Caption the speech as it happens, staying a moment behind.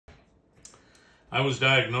I was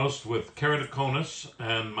diagnosed with keratoconus,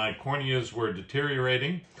 and my corneas were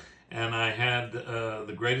deteriorating, and I had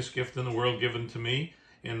the greatest gift in the world given to me.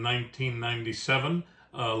 In 1997,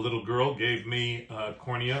 a little girl gave me a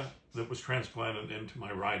cornea that was transplanted into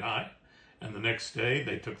my right eye, and the next day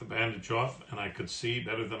they took the bandage off, and I could see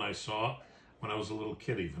better than I saw when I was a little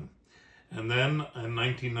kid even. And then in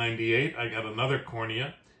 1998, I got another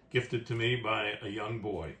cornea gifted to me by a young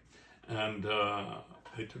boy. And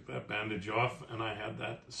they took that bandage off, and I had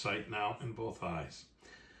that sight now in both eyes.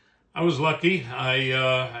 I was lucky.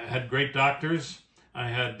 I had great doctors. I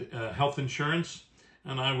had health insurance,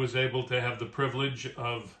 and I was able to have the privilege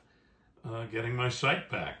of getting my sight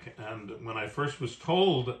back. And when I first was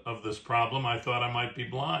told of this problem, I thought I might be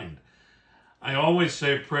blind. I always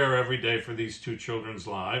say a prayer every day for these two children's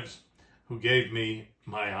lives who gave me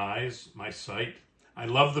my eyes, my sight. I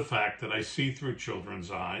love the fact that I see through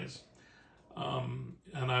children's eyes,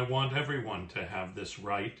 and I want everyone to have this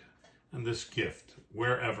right and this gift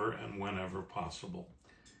wherever and whenever possible.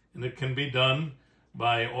 And it can be done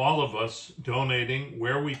by all of us donating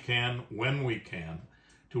where we can, when we can,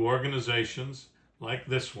 to organizations like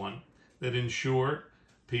this one that ensure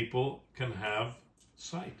people can have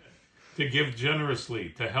sight, to give generously,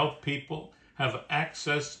 to help people have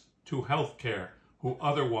access to health care who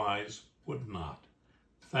otherwise would not.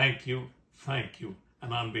 Thank you,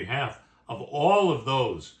 and on behalf of all of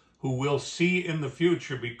those who will see in the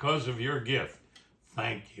future because of your gift,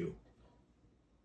 thank you.